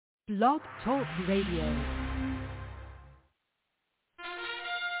Blog Talk Radio.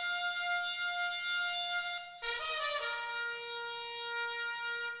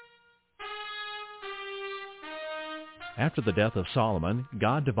 After the death of Solomon,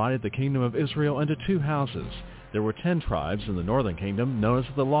 God divided the kingdom of Israel into two houses. There were 10 tribes in the northern kingdom known as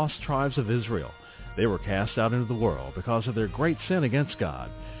the lost tribes of Israel. They were cast out into the world because of their great sin against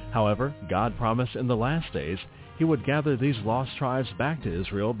God. However, God promised in the last days he would gather these lost tribes back to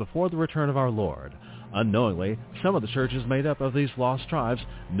Israel before the return of our Lord. Unknowingly, some of the churches made up of these lost tribes,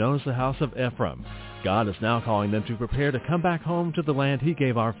 known as the house of Ephraim. God is now calling them to prepare to come back home to the land he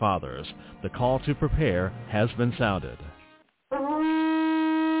gave our fathers. The call to prepare has been sounded.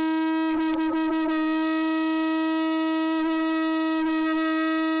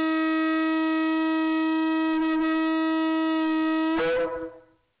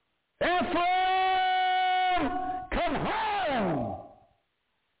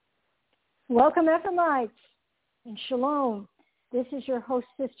 Welcome, Ephraimites, and Shalom. This is your host,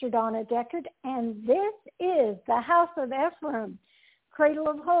 Sister Donna Deckard, and this is the House of Ephraim, Cradle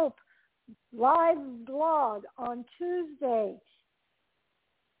of Hope, live blog on Tuesday,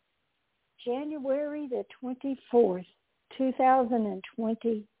 January the 24th,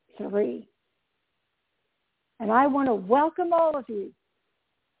 2023. And I want to welcome all of you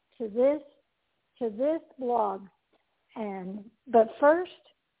to this blog. But first,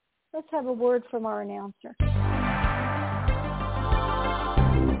 let's have a word from our announcer.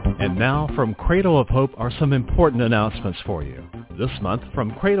 And now from Cradle of Hope are some important announcements for you. This month,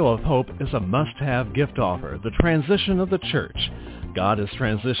 from Cradle of Hope is a must-have gift offer, the transition of the church. God has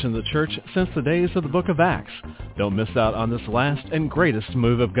transitioned the church since the days of the book of Acts. Don't miss out on this last and greatest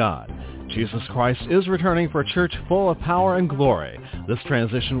move of God. Jesus Christ is returning for a church full of power and glory. This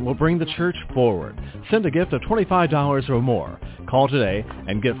transition will bring the church forward. Send a gift of $25 or more. Call today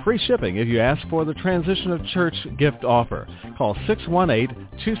and get free shipping if you ask for the Transition of Church gift offer. Call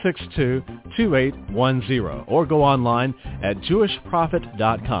 618-262-2810 or go online at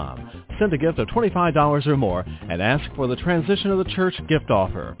jewishprophet.com. Send a gift of $25 or more and ask for the Transition of the Church gift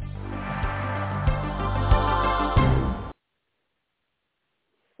offer.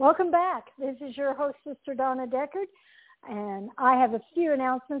 Welcome back. This is your host, Sister Donna Deckard, and I have a few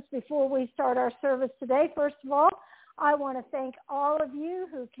announcements before we start our service today. First of all, I want to thank all of you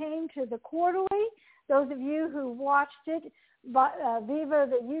who came to the quarterly, those of you who watched it via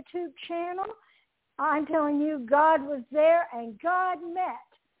the YouTube channel. I'm telling you, God was there, and God met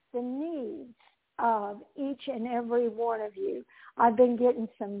the needs of each and every one of you. I've been getting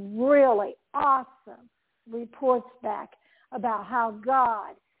some really awesome reports back about how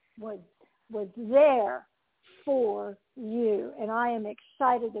God was there for you. And I am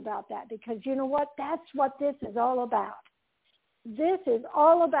excited about that because you know what? That's what this is all about. This is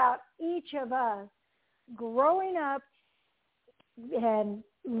all about each of us growing up and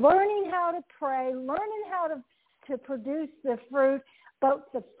learning how to pray, learning how to produce the fruit,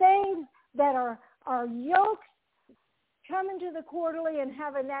 but the things that are yokes, coming to the quarterly and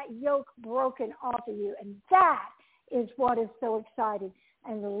having that yoke broken off of you. And that is what is so exciting.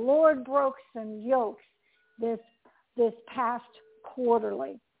 And the Lord broke some yokes this past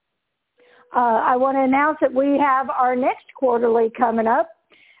quarterly. I want to announce that we have our next quarterly coming up,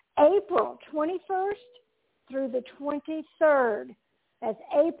 April 21st through the 23rd. That's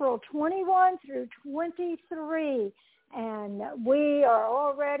April 21 through 23. And we're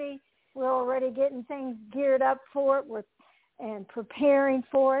already getting things geared up for it and preparing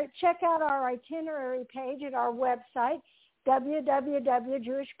for it. Check out our itinerary page at our website,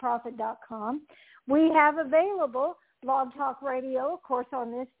 www.jewishprophet.com. We have available Blog Talk Radio, of course,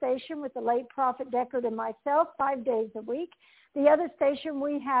 on this station with the late Prophet Deckard and myself 5 days a week. The other station,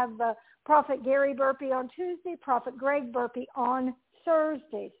 we have Prophet Gary Burpee on Tuesday, Prophet Greg Burpee on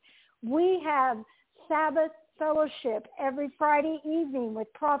Thursdays. We have Sabbath Fellowship every Friday evening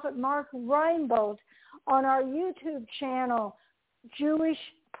with Prophet Mark Reinbold on our YouTube channel,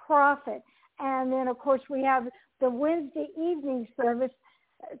 Jewish Prophet. And then, of course, we have the Wednesday evening service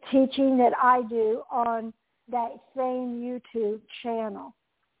teaching that I do on that same YouTube channel.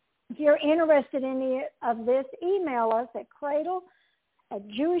 If you're interested in any of this, email us at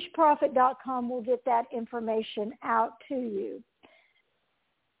cradle@jewishprophet.com. We'll get that information out to you.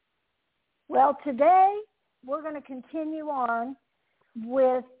 Well, today we're going to continue on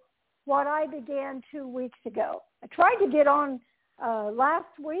with what I began 2 weeks ago. I tried to get on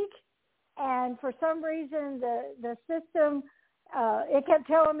last week, and for some reason the system, it kept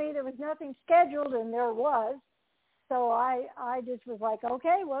telling me there was nothing scheduled, and there was. So I just was like,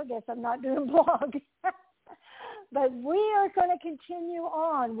 okay, well, I guess I'm not doing blog. But we are going to continue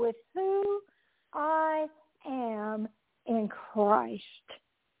on with who I am in Christ.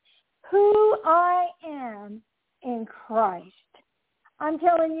 Who I am in Christ. I'm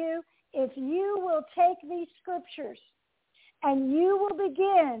telling you, if you will take these scriptures and you will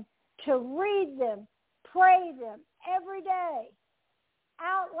begin to read them, pray them every day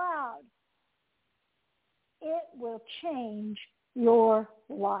out loud, it will change your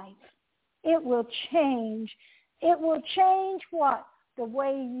life. It will change. It will change what? The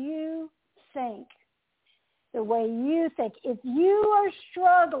way you think. The way you think. If you are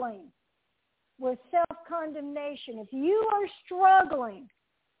struggling with self-condemnation, if you are struggling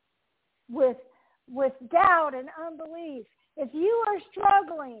with doubt and unbelief, if you are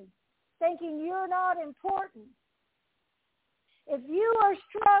struggling thinking you're not important, if you are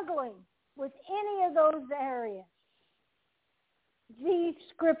struggling with any of those areas, these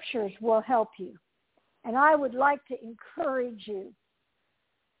scriptures will help you. And I would like to encourage you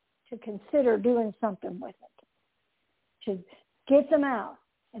to consider doing something with it, to get them out.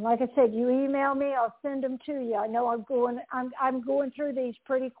 And like I said, you email me, I'll send them to you. I know I'm going through these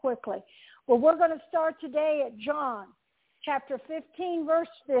pretty quickly. Well, we're going to start today at John chapter 15, verse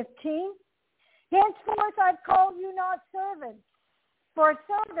 15. Henceforth I've called you not servants, for a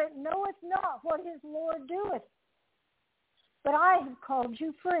servant knoweth not what his Lord doeth. But I have called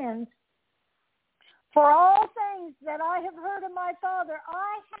you friends. For all things that I have heard of my Father,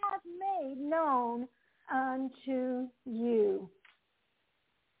 I have made known unto you.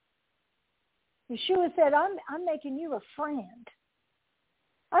 Yeshua said, I'm making you a friend.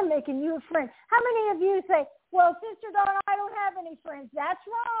 I'm making you a friend. How many of you say, well, Sister Donna, I don't have any friends? That's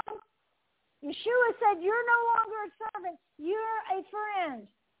wrong. Yeshua said, you're no longer a servant. You're a friend.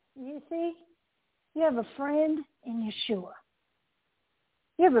 You see, you have a friend in Yeshua.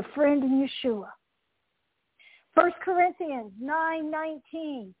 You have a friend in Yeshua. 1 Corinthians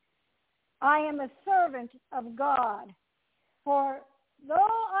 9:19. I am a servant of God. For though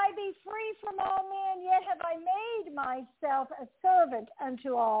I be free from all men, yet have I made myself a servant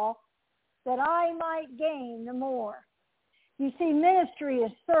unto all, that I might gain the more. You see, ministry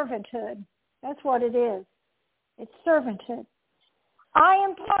is servanthood. That's what it is. It's servanthood. I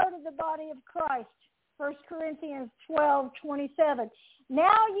am part of the body of Christ. 1 Corinthians 12:27.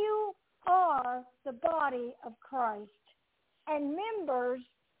 Now you are the body of Christ, and members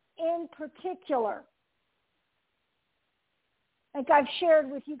in particular. I think I've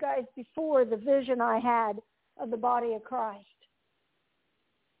shared with you guys before the vision I had of the body of Christ.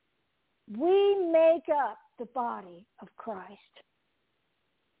 We make up the body of Christ.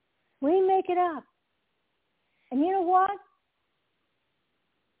 We make it up. And you know what?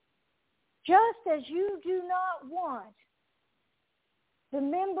 Just as you do not want the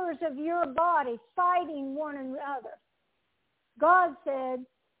members of your body fighting one another, God said,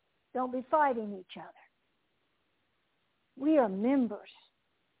 don't be fighting each other. We are members.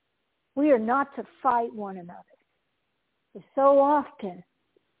 We are not to fight one another. But so often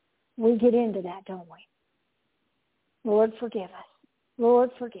we get into that, don't we? Lord, forgive us. Lord,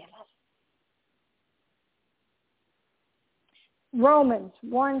 forgive us. Romans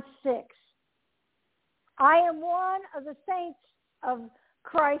 1:6. I am one of the saints of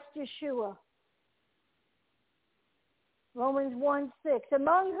Christ Yeshua. Romans 1:6.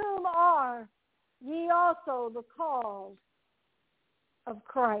 Among whom are ye also the called of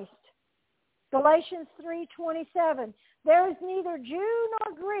Christ. Galatians 3:27. There is neither Jew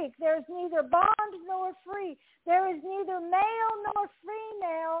nor Greek. There is neither bond nor free. There is neither male nor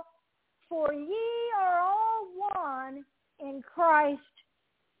female. For ye are all one in Christ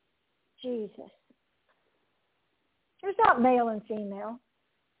Jesus. There's not male and female.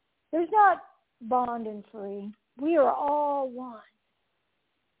 There's not bond and free. We are all one.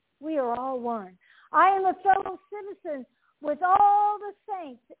 We are all one. I am a fellow citizen with all the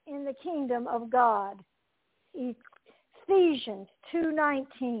saints in the kingdom of God. Ephesians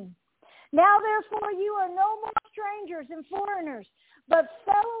 2:19. Now therefore you are no more strangers and foreigners, but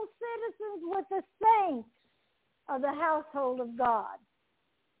fellow citizens with the saints of the household of God.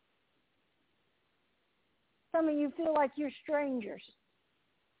 Some of you feel like you're strangers.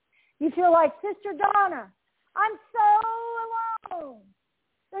 You feel like, Sister Donna, I'm so alone.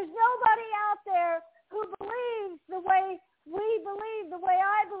 There's nobody out there who believes the way we believe, the way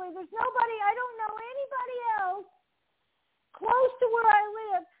I believe. There's nobody, I don't know anybody else close to where I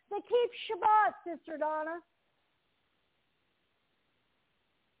live that keeps Shabbat, Sister Donna.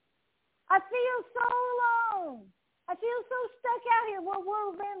 I feel so alone. I feel so stuck out here. Well,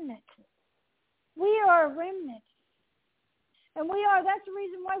 we're a remnant. We are a remnant. And we are. That's the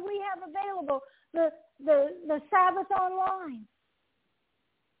reason why we have available the Sabbath online.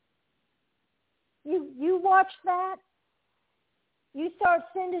 You watch that. You start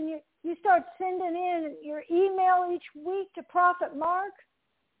sending in your email each week to Prophet Mark,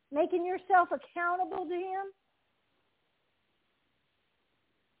 making yourself accountable to him.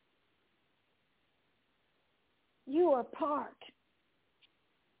 You are part.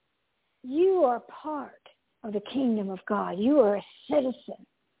 You are part of the kingdom of God. You are a citizen.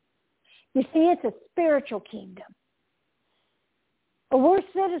 You see, it's a spiritual kingdom. We're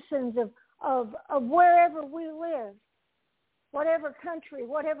citizens of wherever we live, whatever country,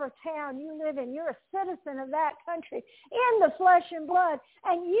 whatever town you live in. You're a citizen of that country in the flesh and blood.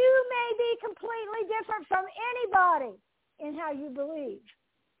 And you may be completely different from anybody in how you believe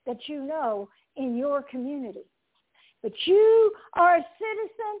that you know in your community. But you are a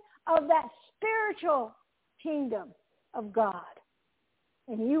citizen of that spiritual kingdom of God.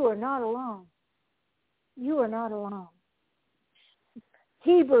 And you are not alone. You are not alone.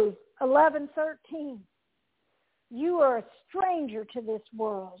 Hebrews 11:13. You are a stranger to this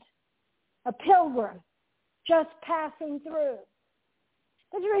world, a pilgrim, just passing through.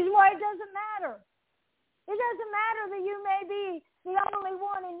 That's the reason why it doesn't matter. It doesn't matter that you may be the only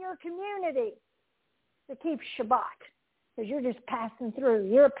one in your community that keeps Shabbat, because you're just passing through.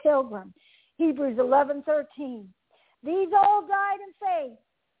 You're a pilgrim. Hebrews 11:13. These all died in faith,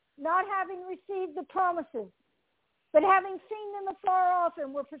 not having received the promises, but having seen them afar off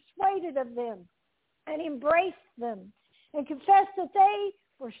and were persuaded of them and embraced them and confessed that they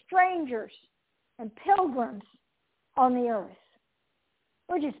were strangers and pilgrims on the earth.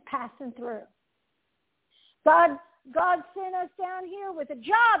 We're just passing through. God sent us down here with a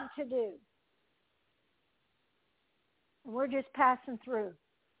job to do. And we're just passing through.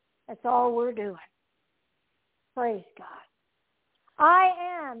 That's all we're doing. Praise God. I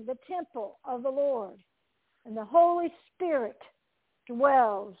am the temple of the Lord, and the Holy Spirit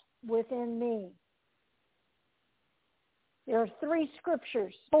dwells within me. There are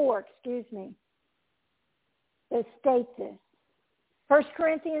four, that state this. 1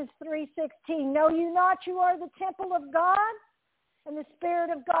 Corinthians 3:16, know you not you are the temple of God, and the Spirit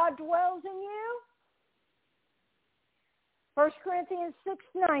of God dwells in you? 1 Corinthians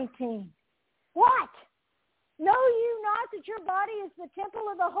 6:19, what? Know you not that your body is the temple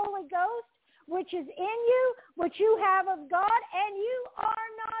of the Holy Ghost, which is in you, which you have of God, and you are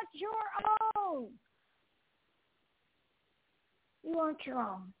not your own? You aren't your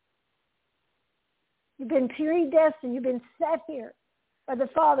own. You've been predestined. You've been set here by the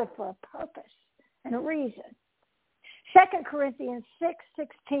Father for a purpose and a reason. 2 Corinthians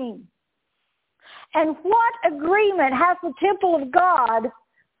 6:16. And what agreement hath the temple of God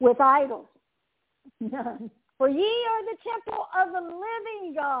with idols? None. For ye are the temple of the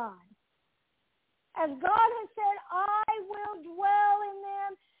living God. As God has said, I will dwell in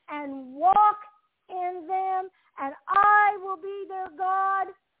them and walk in them, and I will be their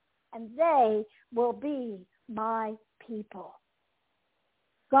God, and they will be my people.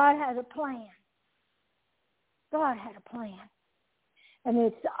 God had a plan. God had a plan. And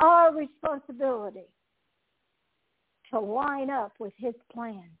it's our responsibility to line up with his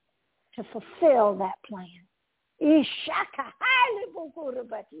plan, to fulfill that plan. We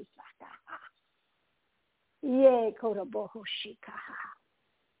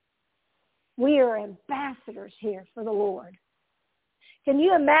are ambassadors here for the Lord. Can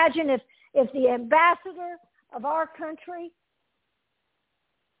you imagine if the ambassador of our country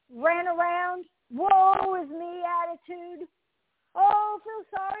ran around, woe is me attitude? Oh, feel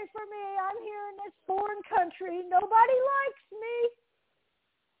sorry for me. I'm here in this foreign country. Nobody likes me.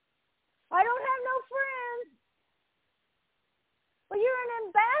 I don't have no friends. Well, you're an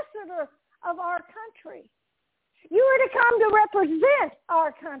ambassador of our country. You are to come to represent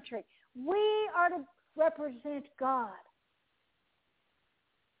our country. We are to represent God.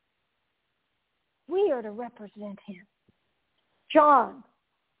 We are to represent him. John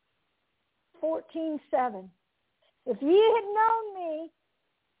 14:7. If ye had known me,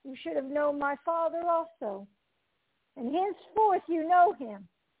 you should have known my Father also. And henceforth you know him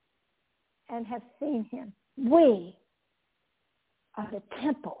and have seen him. We are the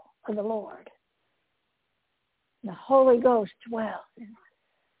temple of the Lord. The Holy Ghost dwells in us.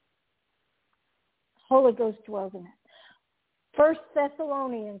 The Holy Ghost dwells in us. 1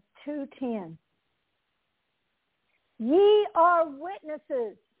 Thessalonians 2:10. Ye are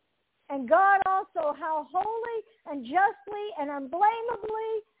witnesses, and God also, how holy and justly and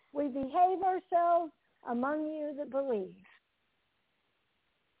unblameably we behave ourselves among you that believe.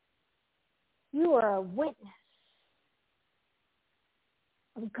 You are a witness.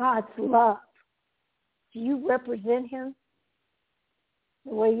 of God's love. Do you represent him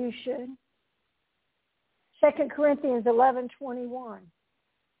the way you should? 2 Corinthians 11:21.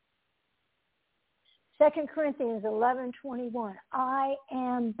 2 Corinthians 11:21. I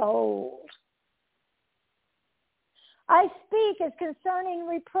am bold. I speak as concerning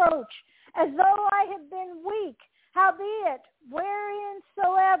reproach, as though I had been weak. Howbeit,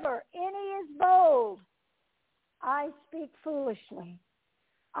 whereinsoever any is bold, I speak foolishly.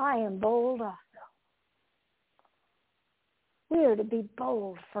 I am bold also. We are to be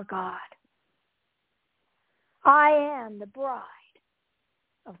bold for God. I am the bride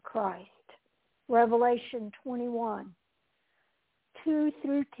of Christ. Revelation 21, 2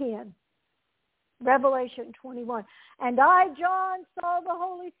 through 10. Revelation 21. And I, John, saw the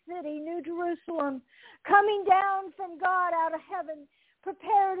holy city, New Jerusalem, coming down from God out of heaven,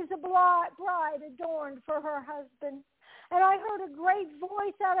 prepared as a bride adorned for her husband. And I heard a great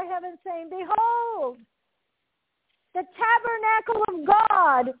voice out of heaven saying, Behold, the tabernacle of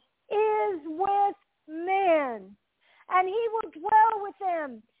God is with men, and he will dwell with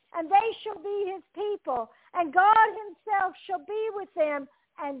them, and they shall be his people, and God himself shall be with them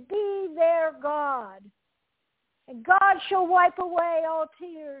and be their God. And God shall wipe away all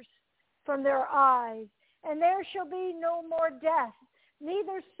tears from their eyes, and there shall be no more death,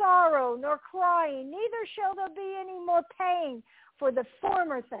 neither sorrow nor crying, neither shall there be any more pain, for the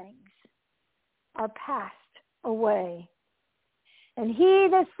former things are passed away. And he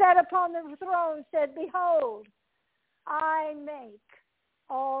that sat upon the throne said, Behold, I make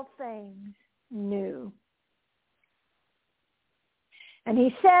all things new. And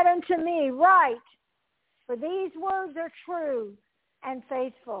he said unto me, Write, for these words are true and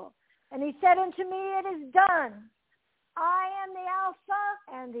faithful. And he said unto me, It is done. I am the Alpha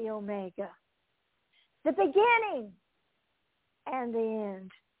and the Omega, the beginning and the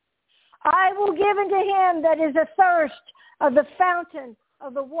end. I will give unto him that is athirst of the fountain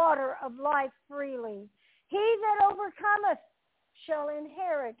of the water of life freely. He that overcometh shall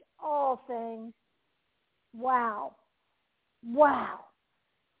inherit all things. Wow. Wow.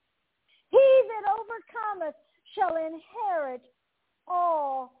 He that overcometh shall inherit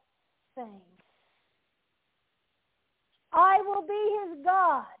all things. I will be his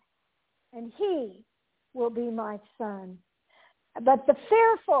God, and he will be my son. But the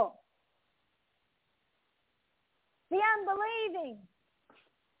fearful, the unbelieving,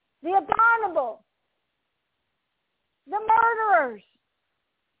 the abominable, the murderers,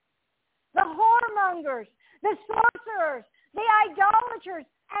 the whoremongers, the sorcerers, the idolaters,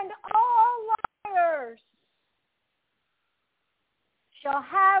 and all liars shall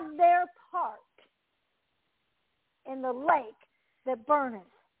have their part in the lake that burneth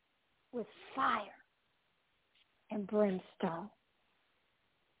with fire and brimstone,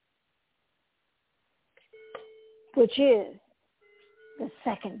 which is the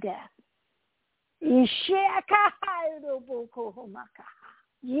second death.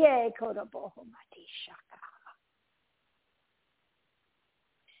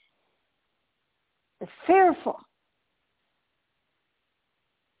 The fearful.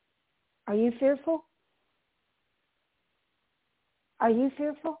 Are you fearful? Are you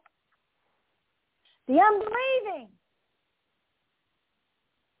fearful? The unbelieving.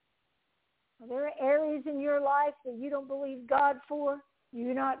 Are there areas in your life that you don't believe God for?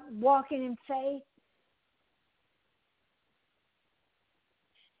 You're not walking in faith?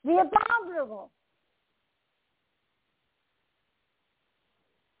 The abominable.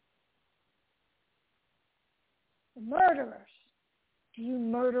 The murderers. Do you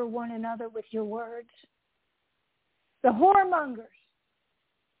murder one another with your words? The whoremongers.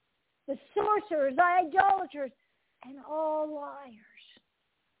 The sorcerers, the idolaters, and all liars.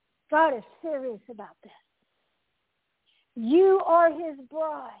 God is serious about this. You are his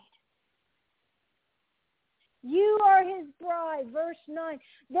bride. You are his bride. Verse 9.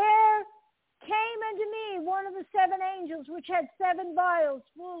 There came unto me one of the seven angels which had 7 vials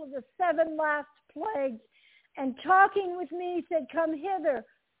full of the 7 last plagues, and talking with me said, Come hither,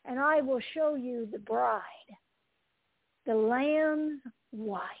 and I will show you the bride, the Lamb's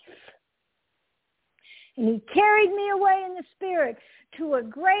wife. And he carried me away in the spirit to a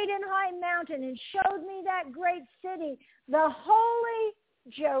great and high mountain, and showed me that great city, the holy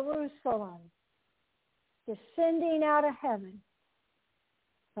Jerusalem, descending out of heaven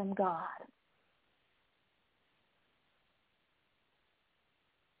from God.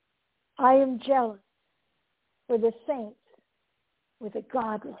 I am jealous for the saints with a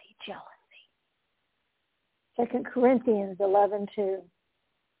godly jealousy. 2 Corinthians 11:2.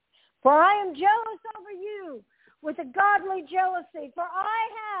 For I am jealous over you with a godly jealousy, for I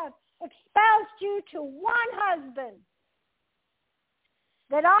have espoused you to one husband,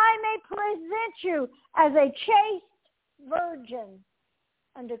 that I may present you as a chaste virgin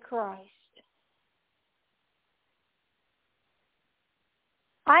unto Christ.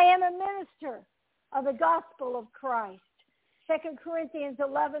 I am a minister of the gospel of Christ. 2 Corinthians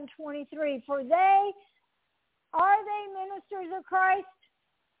 11:23. For are they ministers of Christ?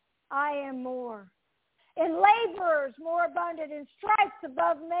 I am more. In laborers more abundant, in stripes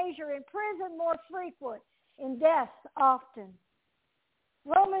above measure, in prison more frequent, in deaths often.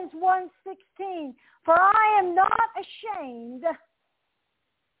 Romans 1:16. For I am not ashamed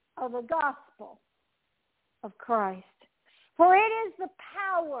of the gospel of Christ. For it is the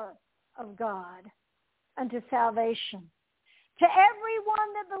power of God unto salvation, to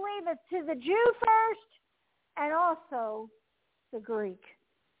everyone that believeth, to the Jew first, and also the Greek.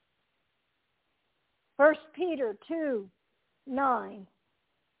 1 Peter 2:9.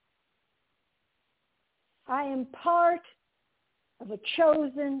 I am part of a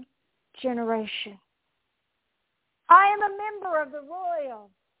chosen generation. I am a member of the royal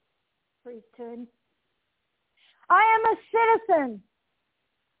priesthood. I am a citizen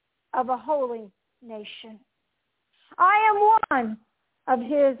of a holy nation. I am one of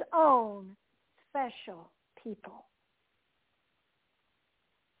his own special people.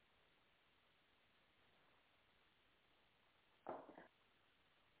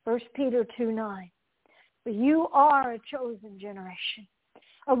 First Peter 2:9. But you are a chosen generation,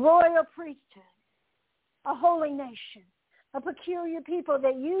 a royal priesthood, a holy nation, a peculiar people,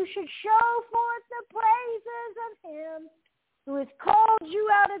 that you should show forth the praises of him who has called you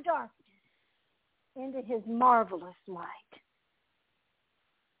out of darkness into his marvelous light.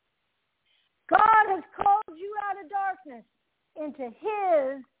 God has called you out of darkness into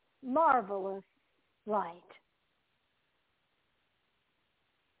his marvelous light.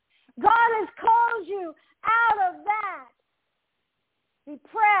 God has called you out of that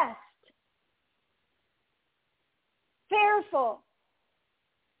depressed, fearful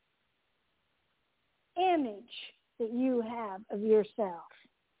image that you have of yourself.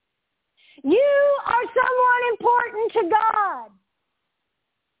 You are someone important to God.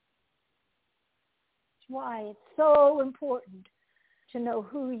 That's why it's so important to know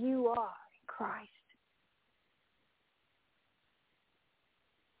who you are in Christ.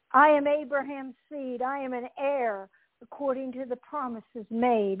 I am Abraham's seed. I am an heir according to the promises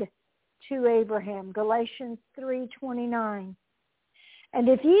made to Abraham. Galatians 3:29. And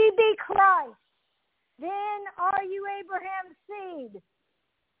if ye be Christ, then are you Abraham's seed,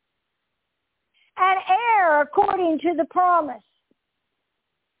 an heir according to the promise.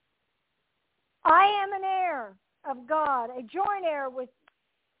 I am an heir of God, a joint heir with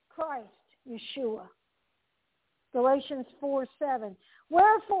Christ, Yeshua. Galatians 4:7.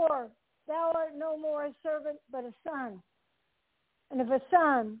 Wherefore thou art no more a servant, but a son. And if a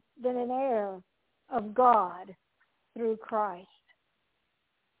son, then an heir of God through Christ.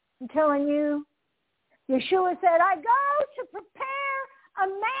 I'm telling you, Yeshua said, I go to prepare a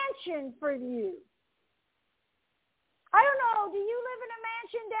mansion for you. I don't know, do you live in a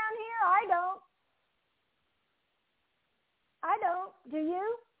mansion down here? I don't. Do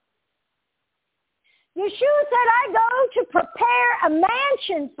you? Yeshua said, I go to prepare a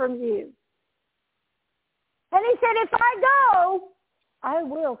mansion for you. And he said, if I go, I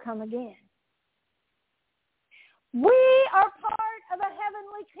will come again. We are part of a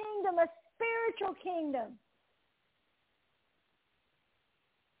heavenly kingdom, a spiritual kingdom.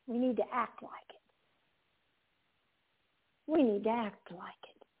 We need to act like it. We need to act like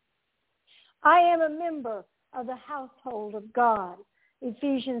it. I am a member of the household of God,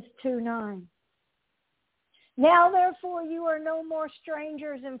 Ephesians 2:9. Now, therefore, you are no more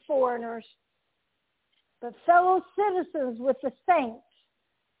strangers and foreigners, but fellow citizens with the saints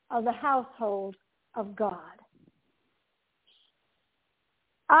of the household of God.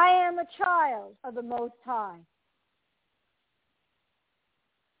 I am a child of the Most High.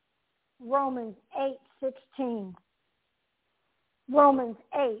 Romans 8:16. Romans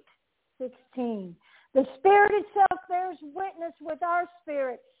 8:16. The Spirit itself bears witness with our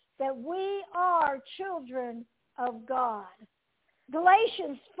spirit that we are children of God.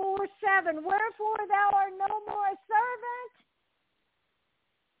 Galatians 4:7. Wherefore thou art no more a servant,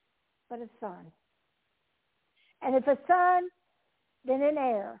 but a son. And if a son, then an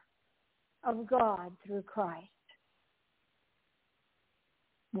heir of God through Christ.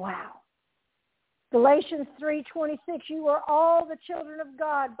 Wow. Galatians 3:26. You are all the children of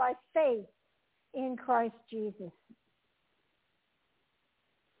God by faith in Christ Jesus.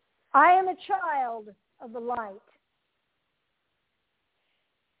 I am a child of the light.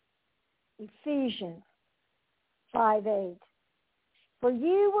 Ephesians 5:8. For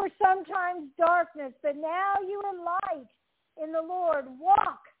you were sometimes darkness, but now you are light in the Lord.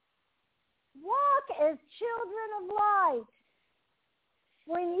 Walk as children of light.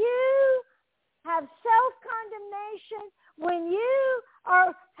 When you have self-condemnation, when you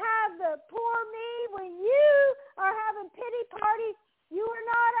have the poor me, when you are having pity parties, you are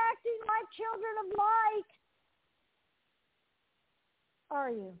not acting like children of light. Are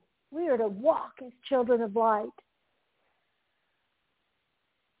you? We are to walk as children of light.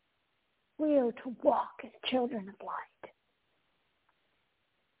 We are to walk as children of light.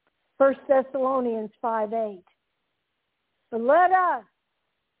 1 Thessalonians 5:8. But let us,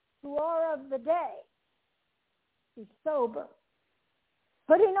 who are of the day, be sober,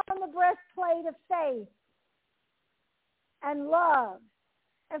 putting on the breastplate of faith and love,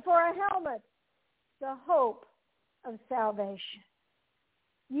 and for a helmet, the hope of salvation.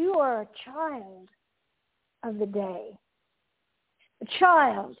 You are a child of the day, a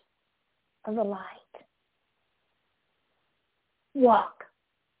child of the light. Walk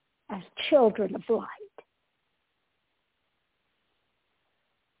as children of light.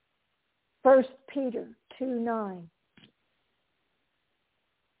 1 Peter 2:9.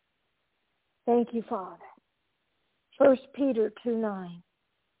 Thank you, Father. 1 Peter 2:9.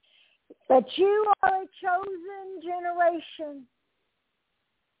 That you are a chosen generation,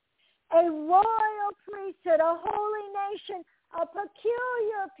 a royal priesthood, a holy nation, a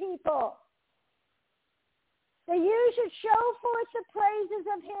peculiar people, that you should show forth the praises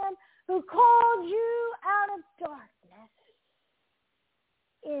of him who called you out of darkness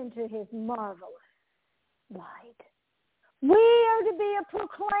into his marvelous light. We are to be a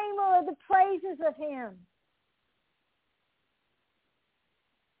proclaimer of the praises of him.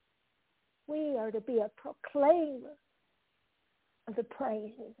 We are to be a proclaimer of the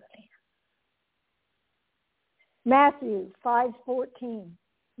praises of him. Matthew 5:14.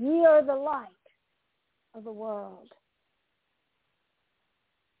 Ye are the light of the world.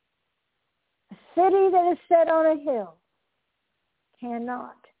 A city that is set on a hill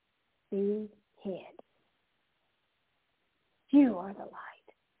cannot be hid. You are the light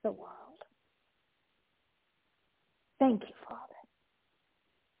of the world. Thank you, Father.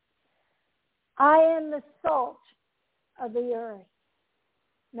 I am the salt of the earth.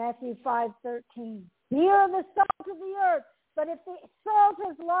 Matthew 5:13. Ye are the salt of the earth, but if the salt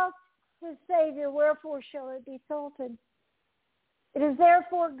has lost his Savior, wherefore shall it be salted? It is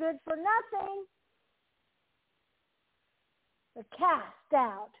therefore good for nothing, but cast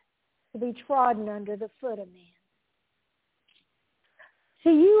out to be trodden under the foot of man. So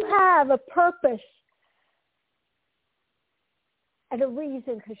you have a purpose and a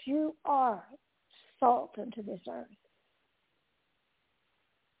reason, because you are salt unto this earth.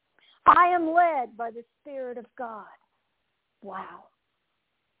 I am led by the Spirit of God. Wow.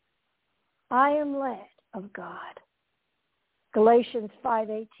 I am led of God. Galatians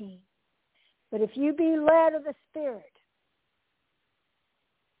 5:18. But if you be led of the Spirit,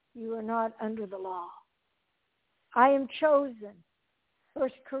 you are not under the law. I am chosen. 1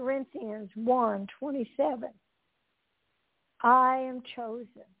 Corinthians 1:27. I am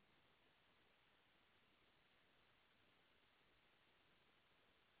chosen.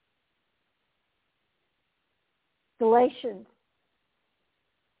 Galatians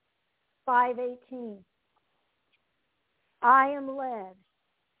 5:18. I am led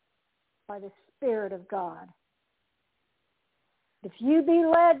by the Spirit of God. If you be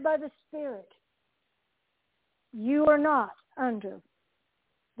led by the Spirit, you are not under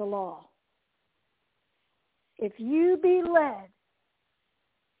the law. If you be led,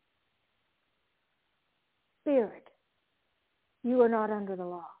 Spirit, you are not under the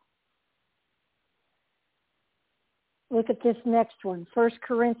law. Look at this next one, 1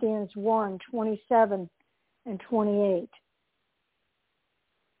 Corinthians 1:27 and 28.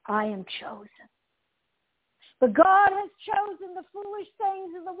 I am chosen. But God has chosen the foolish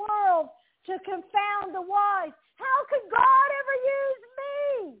things of the world to confound the wise. How could God ever use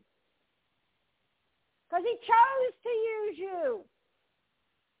me? Because he chose to use you.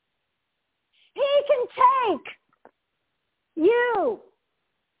 He can take you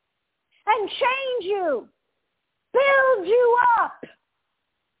and change you, build you up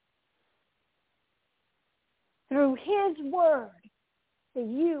through his word, that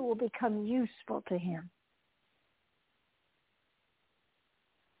you will become useful to him.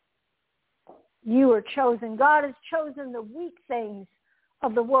 You are chosen. God has chosen the weak things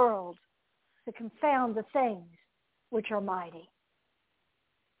of the world to confound the things which are mighty.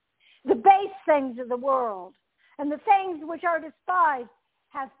 The base things of the world and the things which are despised,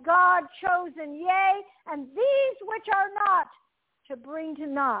 hath God chosen, yea, and these which are not, to bring to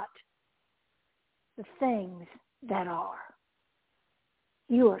naught the things that are.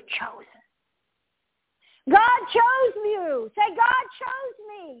 You are chosen. God chose you. Say, God chose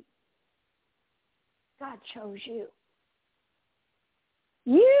me. God chose you.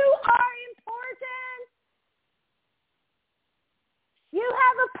 You are important. You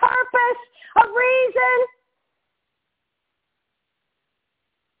have a purpose, a reason.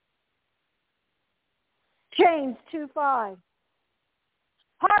 James 2:5.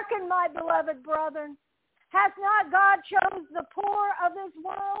 Hearken, my beloved brethren, hath not God chose the poor of this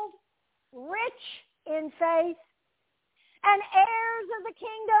world, rich in faith, and heirs of the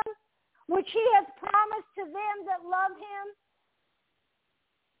kingdom, which he hath promised to them that love him?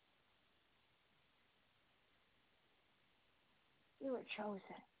 You are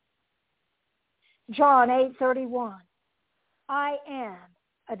chosen. John 8:31. I am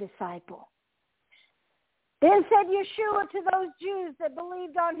a disciple. Then said Yeshua to those Jews that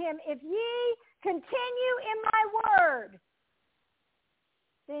believed on him, if ye continue in my word,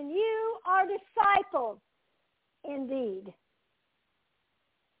 then you are disciples indeed.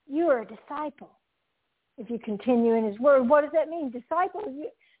 You are a disciple if you continue in his word. What does that mean? Disciple,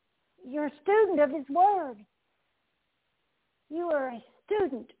 you're a student of his word. You are a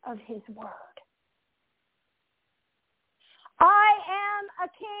student of his word. I am a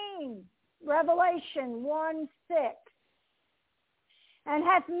king, Revelation 1:6, and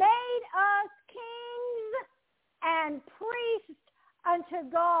hath made us kings and priests unto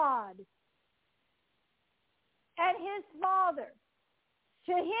God and his Father.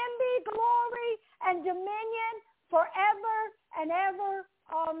 To him be glory and dominion forever and ever.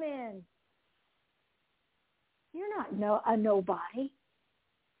 Amen. You're not a nobody.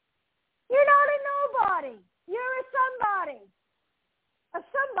 You're not a nobody. You're a somebody. A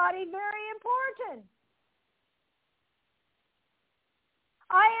somebody very important.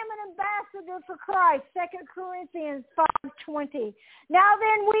 I am an ambassador for Christ, 2 Corinthians 5:20. Now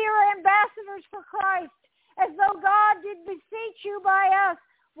then, we are ambassadors for Christ, as though God did beseech you by us.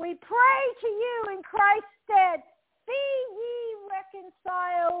 We pray to you in Christ's stead, be ye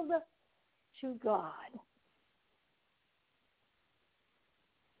reconciled to God.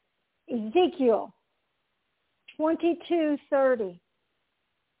 Ezekiel 22:30.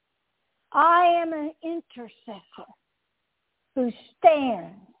 I am an intercessor who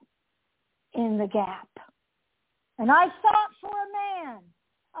stands in the gap. And I sought for a man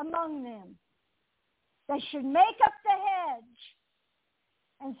among them that should make up the hedge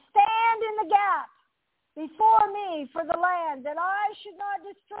and stand in the gap before me for the land, that I should not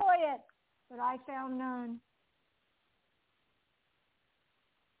destroy it. But I found none.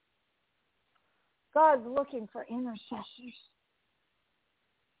 God's looking for intercessors.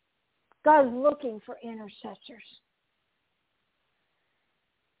 God's looking for intercessors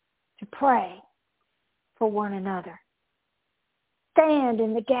to pray for one another. Stand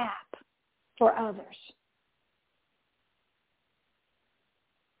in the gap for others.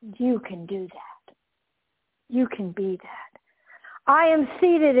 You can do that. You can be that. I am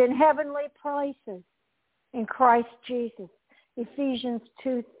seated in heavenly places in Christ Jesus, Ephesians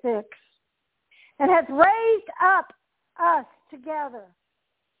 2:6, and hath raised up us together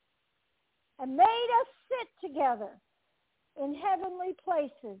and made us sit together in heavenly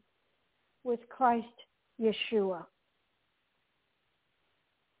places with Christ Yeshua.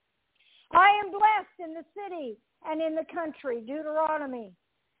 I am blessed in the city and in the country, Deuteronomy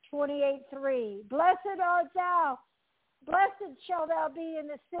 28:3. Blessed art thou, blessed shalt thou be in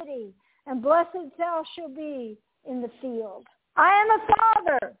the city, and blessed thou shalt be in the field. I am a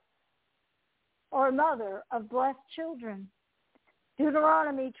father or mother of blessed children.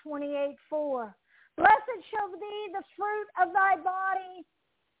 Deuteronomy 28:4. Blessed shall be the fruit of thy body,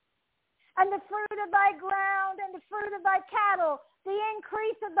 and the fruit of thy ground, and the fruit of thy cattle, the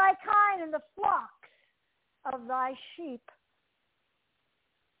increase of thy kind, and the flocks of thy sheep.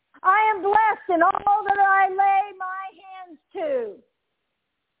 I am blessed in all that I lay my hands to.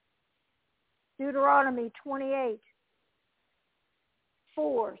 Deuteronomy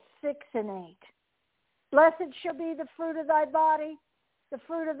 28:4, 6, and 8. Blessed shall be the fruit of thy body, the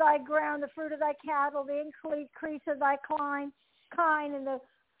fruit of thy ground, the fruit of thy cattle, the increase of thy kind, and the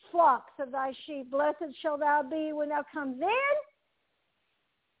flocks of thy sheep. Blessed shall thou be when thou comest in,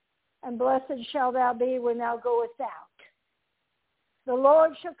 and blessed shall thou be when thou goest out. The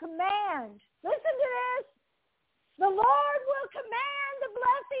Lord shall command. Listen to this. The Lord will command the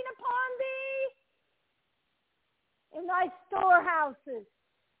blessing upon thee in thy storehouses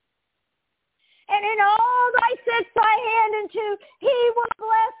And in all thy sets thy hand into, he will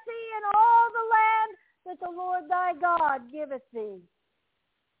bless thee in all the land that the Lord thy God giveth thee.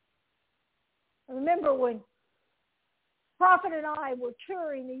 Remember when Prophet and I were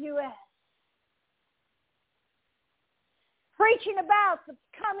touring the U.S., preaching about the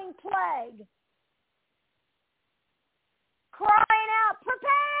coming plague, crying out,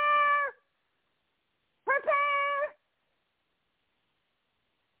 prepare, prepare.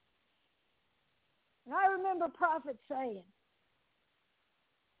 And I remember Prophet saying,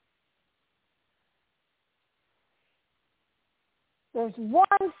 there's one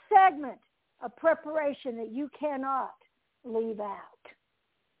segment of preparation that you cannot leave out.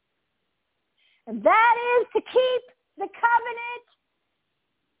 And that is to keep the covenant.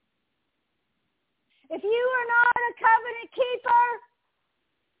 If you are not a covenant keeper,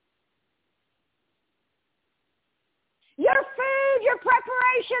 your food, your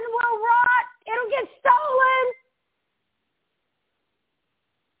preparation will rot. It'll get stolen.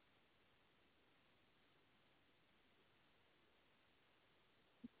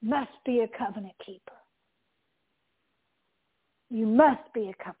 Must be a covenant keeper. You must be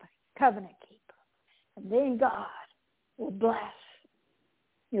a covenant keeper. And then God will bless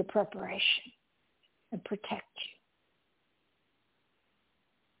your preparation and protect you.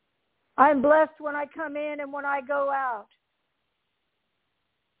 I'm blessed when I come in and when I go out.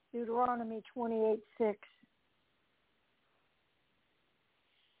 Deuteronomy 28:6.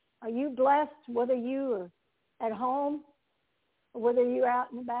 Are you blessed whether you are at home or whether you're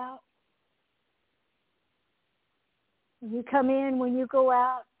out and about? When you come in, when you go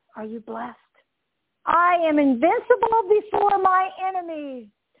out, are you blessed? I am invincible before my enemies.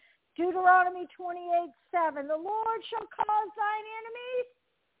 Deuteronomy 28:7. The Lord shall cause thine enemies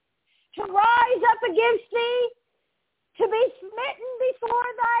to rise up against thee, to be smitten before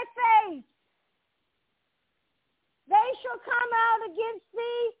thy face. They shall come out against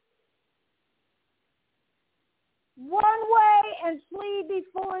thee one way and flee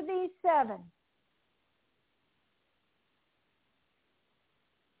before thee seven.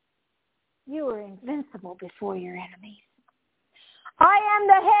 You are invincible before your enemies. I am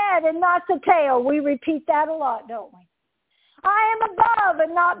the head and not the tail. We repeat that a lot, don't we? I am above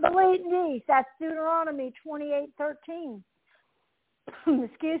and not beneath. That's Deuteronomy 28:13.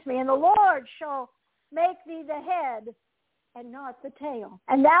 Excuse me. And the Lord shall make thee the head and not the tail.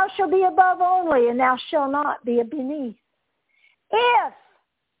 And thou shalt be above only, and thou shalt not be beneath. If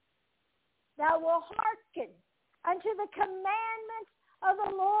thou wilt hearken unto the commandments of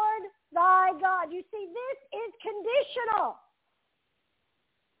the Lord thy God. You see, this is conditional.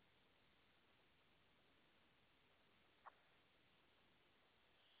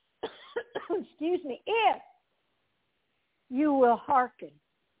 Excuse me. If you will hearken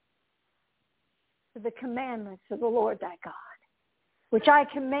to the commandments of the Lord thy God, which I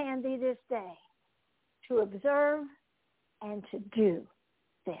command thee this day, to observe and to do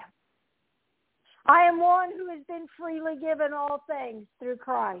them. I am one who has been freely given all things through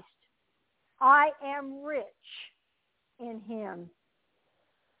Christ. I am rich in him.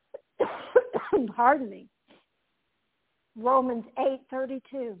 Pardon me. Romans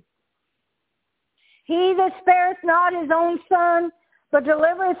 8:32. He that spareth not his own son, but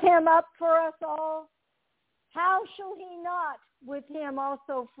delivereth him up for us all, how shall he not with him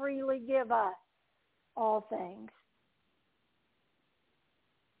also freely give us all things?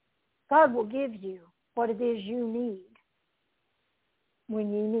 God will give you what it is you need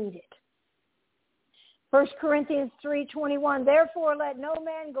when you need it. 1 Corinthians 3:21, therefore let no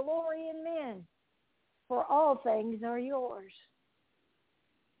man glory in men, for all things are yours.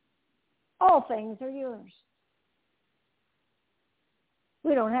 All things are yours.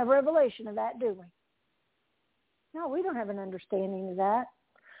 We don't have revelation of that, do we? No, we don't have an understanding of that.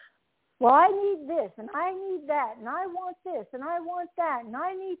 Well, I need this, and I need that, and I want this, and I want that, and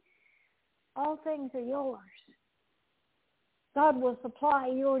I need... All things are yours. God will supply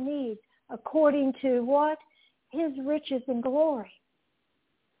your needs according to what? His riches and glory.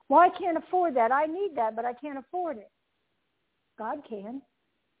 Well, I can't afford that. I need that, but I can't afford it. God can.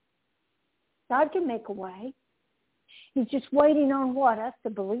 God can make a way. He's just waiting on what? Us to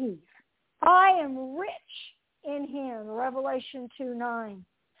believe. I am rich in him, Revelation 2:9.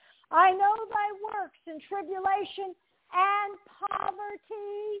 I know thy works in tribulation and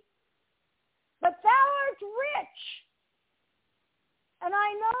poverty, but thou art rich. And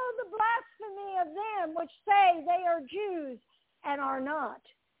I know the blasphemy of them which say they are Jews and are not,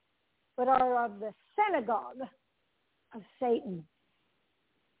 but are of the synagogue of Satan.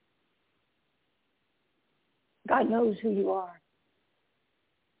 God knows who you are.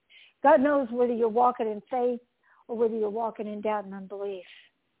 God knows whether you're walking in faith or whether you're walking in doubt and unbelief.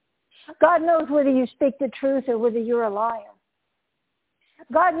 God knows whether you speak the truth or whether you're a liar.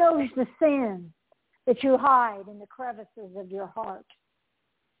 God knows the sin that you hide in the crevices of your heart.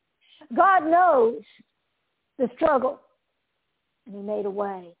 God knows the struggle, and he made a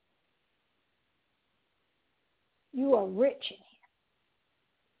way. You are rich in him.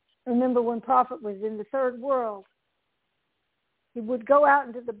 Remember when prophet was in the third world, he would go out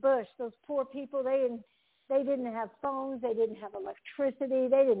into the bush. Those poor people, they didn't have phones. They didn't have electricity.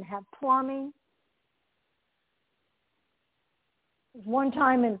 They didn't have plumbing. One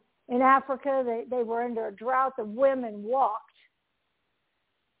time in Africa, they were under a drought. The women walked.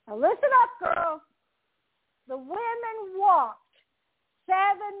 Now listen up, girls. The women walked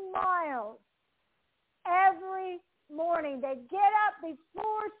 7 miles every morning. They'd get up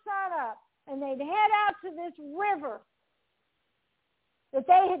before sunup, and they'd head out to this river that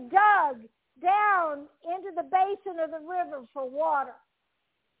they had dug down into the basin of the river for water.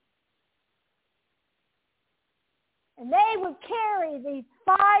 And they would carry these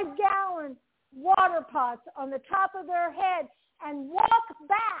 5-gallon water pots on the top of their head and walk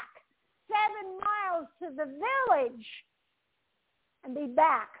back 7 miles to the village and be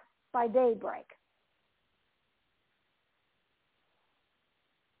back by daybreak.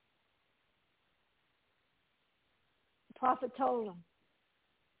 The prophet told them,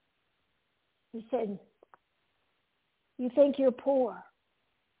 he said, you think you're poor.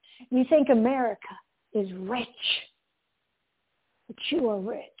 You think America is rich. But you are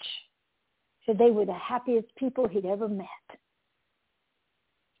rich. He said they were the happiest people he'd ever met.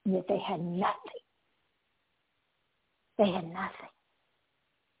 And yet they had nothing. They had nothing.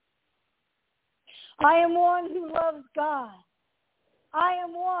 I am one who loves God. I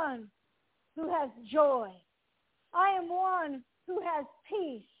am one who has joy. I am one who has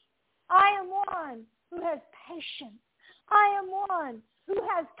peace. I am one who has patience. I am one who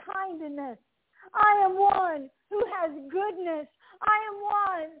has kindness. I am one who has goodness. I am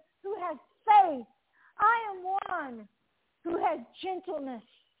one who has faith. I am one who has gentleness.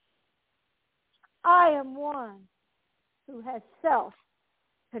 I am one who has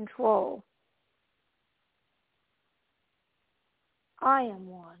self-control. I am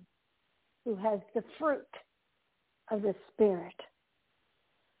one who has the fruit of the Spirit.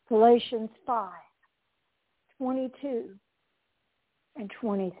 Galatians 5:22 and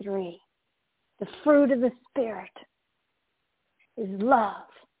 23. The fruit of the Spirit is love,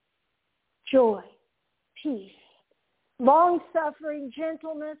 joy, peace, long-suffering,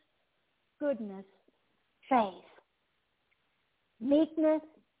 gentleness, goodness, faith, meekness,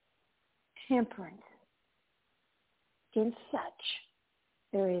 temperance. Against such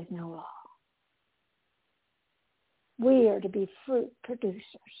there is no law. We are to be fruit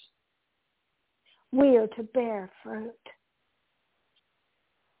producers. We are to bear fruit.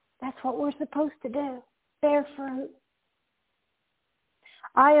 That's what we're supposed to do, bear fruit.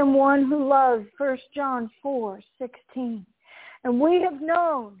 I am one who loves 1 John 4:16. And we have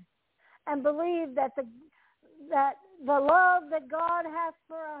known and believed that the love that God has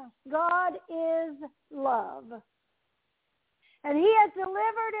for us, God is love. And he has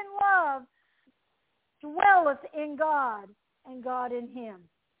delivered in love, dwelleth in God, and God in him.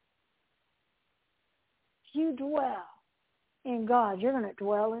 If you dwell in God, you're going to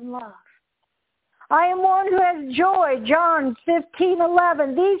dwell in love. I am one who has joy, John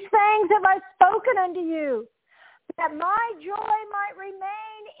 15:11. These things have I spoken unto you, that my joy might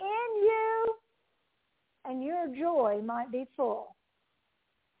remain in you, and your joy might be full.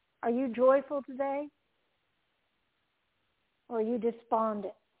 Are you joyful today? Or are you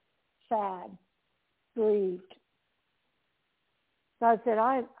despondent, sad, grieved? God said,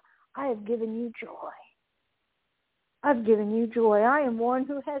 I have given you joy. I've given you joy. I am one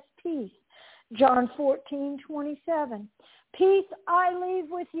who has peace. John 14:27. Peace I leave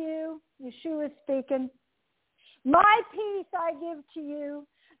with you. Yeshua is speaking. My peace I give to you.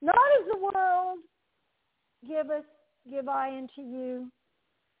 Not as the world giveth, give I unto you.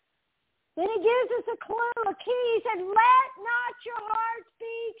 Then he gives us a clue, a key. He said, let not your hearts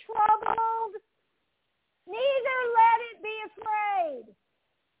be troubled, neither let it be afraid.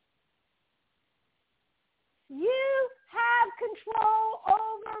 You have control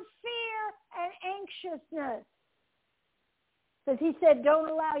over fear and anxiousness. Because he said, don't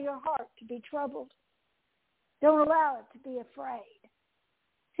allow your heart to be troubled. Don't allow it to be afraid.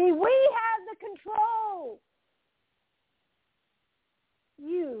 See, we have the control.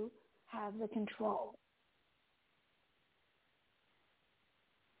 You have the control.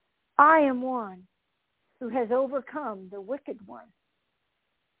 I am one who has overcome the wicked one.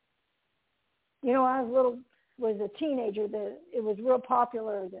 You know, I was a teenager, that it was real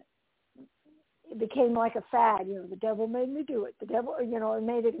popular that it became like a fad. You know, the devil made me do it. The devil, you know, it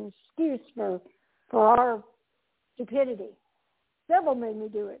made an excuse for our stupidity. The devil made me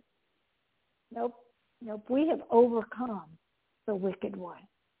do it. Nope. We have overcome the wicked one.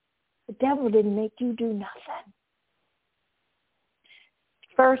 The devil didn't make you do nothing.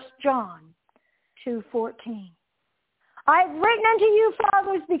 1 John 2:14. I've written unto you,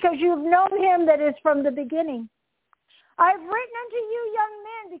 fathers, because you have known him that is from the beginning. I've written unto you, young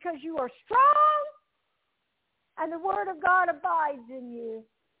men, because you are strong, and the word of God abides in you,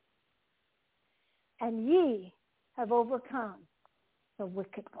 and ye have overcome the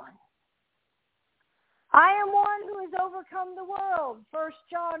wicked one. I am one who has overcome the world. 1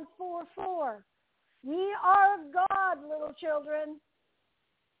 John 4:4. Ye are of God, little children,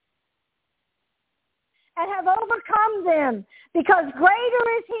 and have overcome them, because greater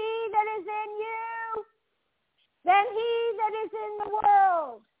is he that is in you than he that is in the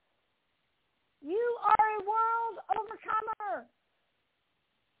world. You are a world overcomer.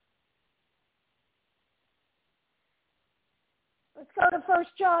 Let's go to 1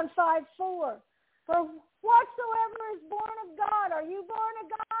 John 5:4. For whatsoever is born of God, are you born of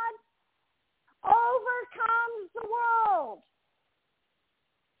God? Overcomes the world.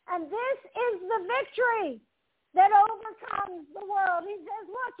 And this is the victory that overcomes the world. He says,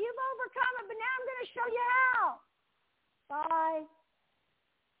 look, you've overcome it, but now I'm going to show you how. By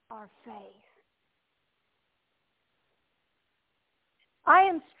our faith. I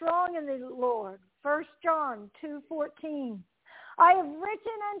am strong in the Lord. 1 John 2:14. I have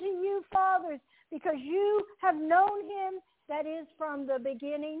written unto you, fathers, because you have known him that is from the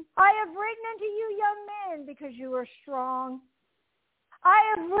beginning. I have written unto you, young men, because you are strong.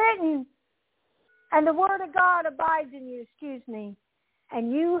 I have written, and the word of God abides in you,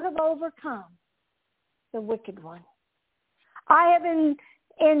 and you have overcome the wicked one. I have been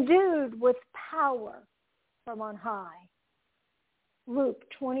endued with power from on high. Luke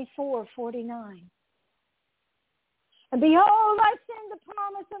 24:49. And behold, I send the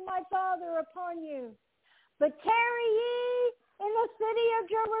promise of my Father upon you. But tarry ye in the city of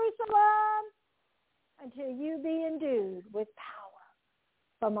Jerusalem until you be endued with power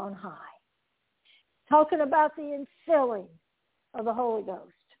from on high. Talking about the infilling of the Holy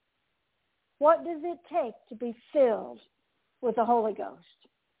Ghost. What does it take to be filled with the Holy Ghost?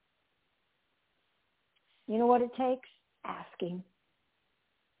 You know what it takes? Asking.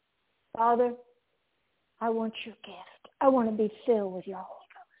 Father, I want your gift. I want to be filled with your Holy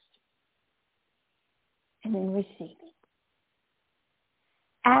Ghost. And then receiving.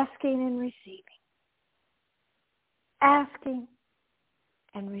 Asking and receiving. Asking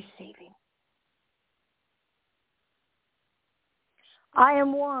and receiving. I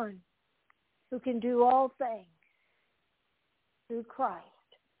am one who can do all things through Christ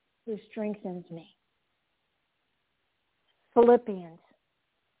who strengthens me. Philippians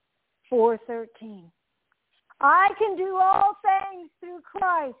 4:13. I can do all things through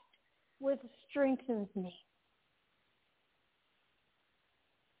Christ which strengthens me.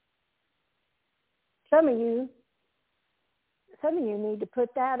 Some of you need to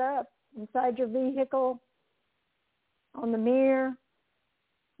put that up inside your vehicle, on the mirror,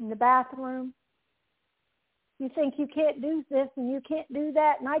 in the bathroom. You think you can't do this and you can't do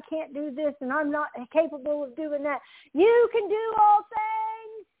that and I can't do this and I'm not capable of doing that. You can do all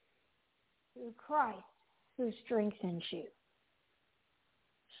things through Christ who strengthens you.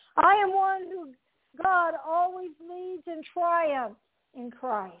 I am one who God always leads in triumph in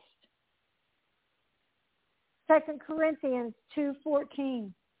Christ. 2 Corinthians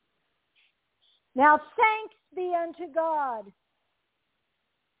 2:14. Now thanks be unto God,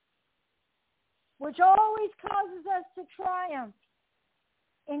 which always causes us to triumph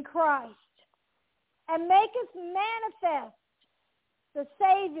in Christ, and maketh manifest the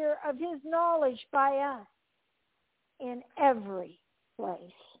Savior of his knowledge by us in every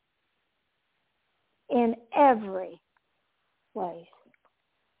place. In every place.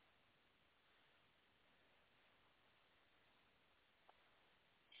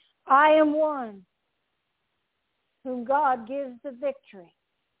 I am one whom God gives the victory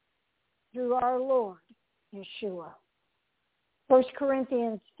through our Lord, Yeshua. 1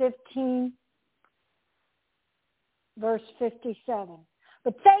 Corinthians 15, verse 57.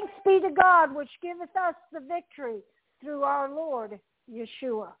 But thanks be to God, which giveth us the victory through our Lord,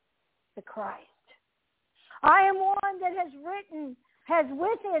 Yeshua, the Christ. I am one that has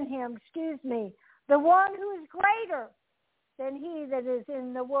within him, the one who is greater than he that is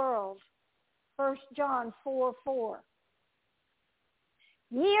in the world. 1 John 4:4.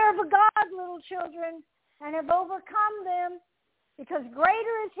 Ye are of God, little children, and have overcome them, because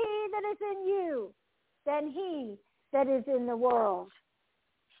greater is he that is in you than he that is in the world.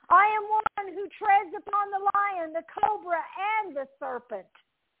 I am one who treads upon the lion, the cobra, and the serpent.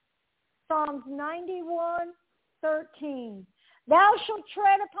 Psalms 91:13. Thou shalt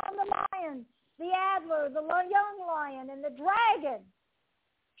tread upon the lion, the adder, the young lion, and the dragon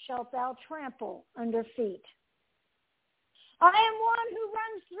shalt thou trample under feet. I am one who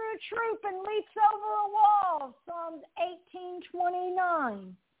runs through a troop and leaps over a wall. Psalms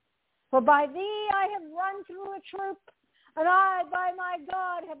 18:29. For by thee I have run through a troop, and I, by my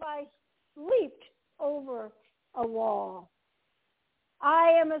God, have I leaped over a wall. I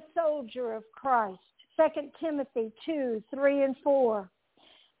am a soldier of Christ. 2 Timothy 2:3-4.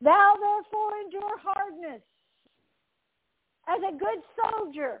 Thou therefore endure hardness as a good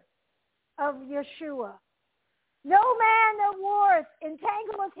soldier of Yeshua. No man that warreth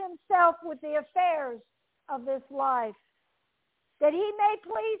entangleth himself with the affairs of this life, that he may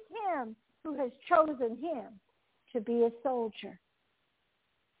please him who has chosen him to be a soldier.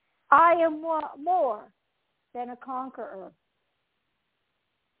 I am more than a conqueror.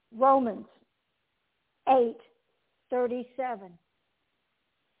 Romans 8:37.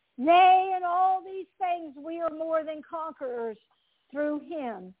 Nay, in all these things we are more than conquerors through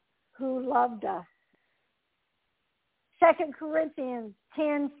him who loved us. 2 Corinthians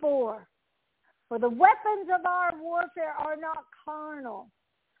 10:4. For the weapons of our warfare are not carnal,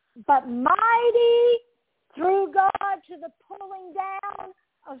 but mighty through God to the pulling down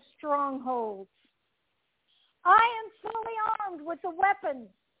of strongholds. I am fully armed with the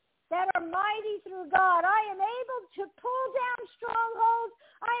weapons that are mighty through God. I am able to pull down strongholds.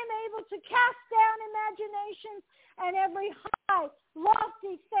 I am able to cast down imaginations and every high,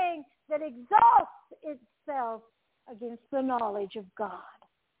 lofty thing that exalts itself against the knowledge of God.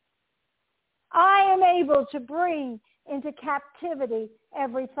 I am able to bring into captivity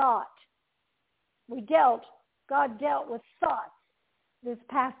every thought. God dealt with thoughts this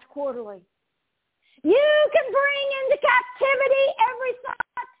past quarterly. You can bring into captivity every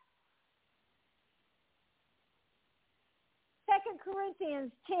thought. 2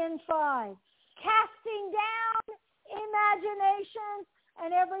 Corinthians 10:5. Casting down imaginations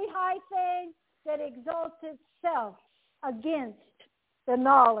and every high thing that exalts itself against the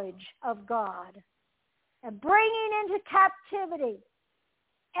knowledge of God, and bringing into captivity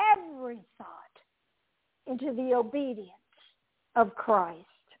every thought into the obedience of Christ.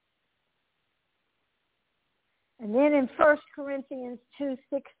 And then in 1 Corinthians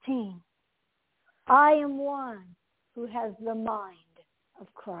 2:16, I am one who has the mind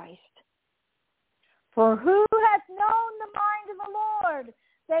of Christ. For who hath known the mind of the Lord,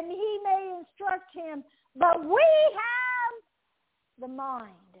 that he may instruct him? But we have the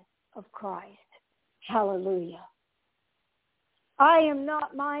mind of Christ. Hallelujah. I am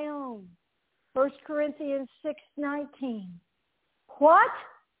not my own. 1 Corinthians 6:19. What?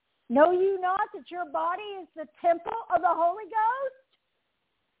 Know you not that your body is the temple of the Holy Ghost,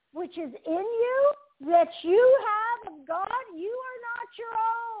 which is in you, that you have of God? You are not your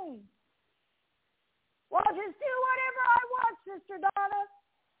own. Well, just do whatever I want, Sister Donna.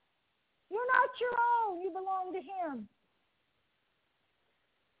 You're not your own. You belong to him.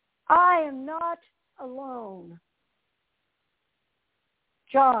 I am not alone.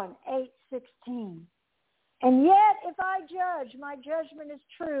 John 8:16. And yet, if I judge, my judgment is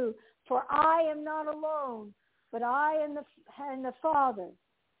true, for I am not alone, but I and the Father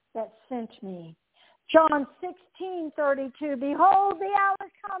that sent me. John 16:32. Behold, the hour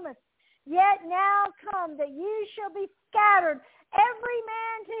cometh, yet now come, that ye shall be scattered, every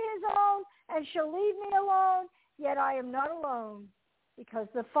man to his own, and shall leave me alone. Yet I am not alone, because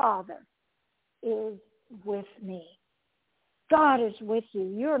the Father is with me. God is with you.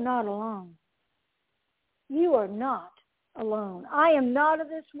 You're not alone. You are not alone. I am not of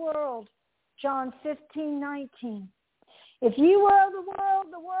this world. John 15:19. If you were of the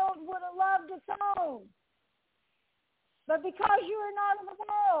world would have loved its own. But because you are not of the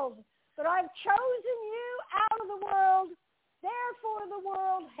world, but I've chosen you out of the world, therefore the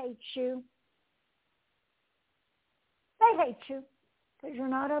world hates you. They hate you because you're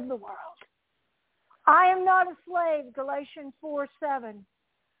not of the world. I am not a slave, Galatians 4:7.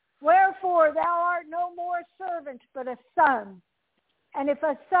 Wherefore thou art no more a servant, but a son. And if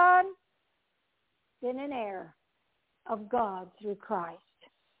a son, then an heir of God through Christ.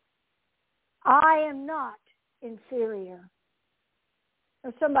 I am not inferior.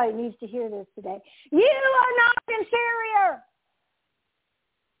 Or somebody needs to hear this today. You are not inferior.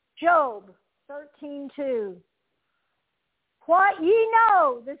 Job 13:2. What ye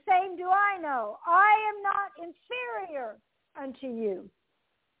know, the same do I know. I am not inferior unto you.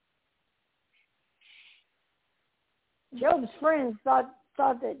 Job's friends thought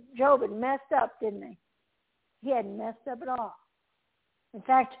that Job had messed up, didn't they? He hadn't messed up at all. In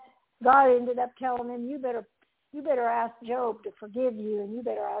fact, God ended up telling him, you better ask Job to forgive you, and you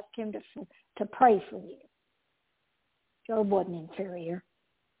better ask him to pray for you. Job wasn't inferior.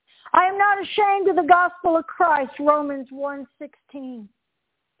 I am not ashamed of the gospel of Christ, Romans 1:16.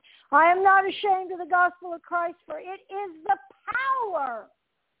 I am not ashamed of the gospel of Christ, for it is the power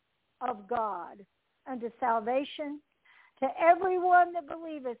of God unto salvation to everyone that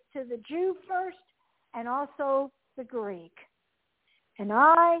believeth, to the Jew first and also the Greek. And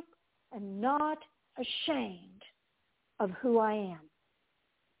I am not ashamed of who I am.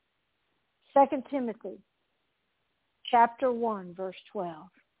 2 Timothy chapter 1, verse 12.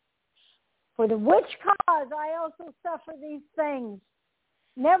 For the which cause I also suffer these things.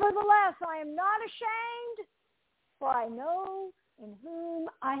 Nevertheless, I am not ashamed, for I know in whom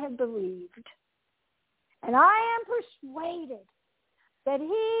I have believed. And I am persuaded that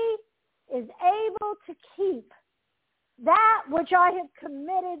he is able to keep that which I have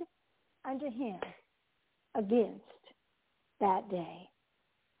committed unto him against that day.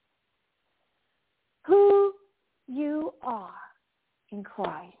 Who you are in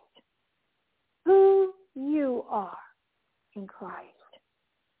Christ. Who you are in Christ.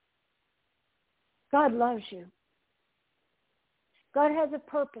 God loves you. God has a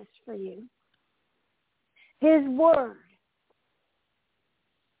purpose for you. His word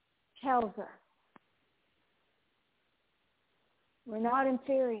tells us we're not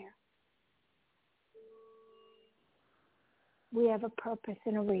inferior. We have a purpose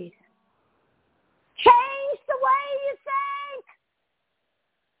and a reason. Change the way you think.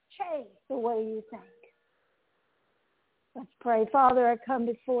 Change the way you think. Let's pray. Father, I come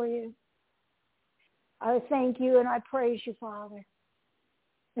before you. I thank you and I praise you, Father.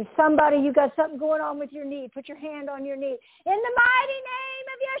 If somebody, you got something going on with your knee, put your hand on your knee. In the mighty name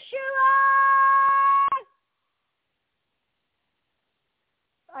of Yeshua,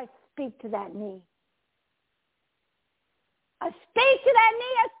 I speak to that knee. I speak to that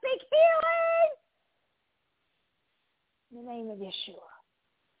knee. I speak healing. In the name of Yeshua.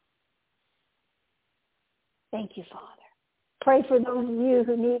 Thank you, Father. Pray for those of you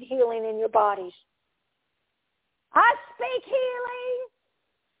who need healing in your bodies. I speak healing.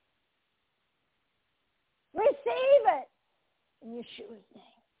 Receive it in Yeshua's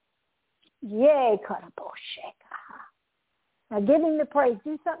name. Yay, karabosheka. Now give him the praise.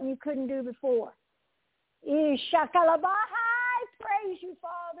 Do something you couldn't do before. Ishakalabaha. I praise you,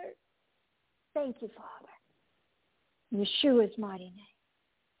 Father. Thank you, Father. In Yeshua's mighty name.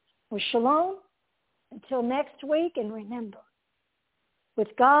 Well, shalom. Until next week, and remember,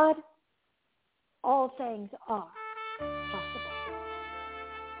 with God, all things are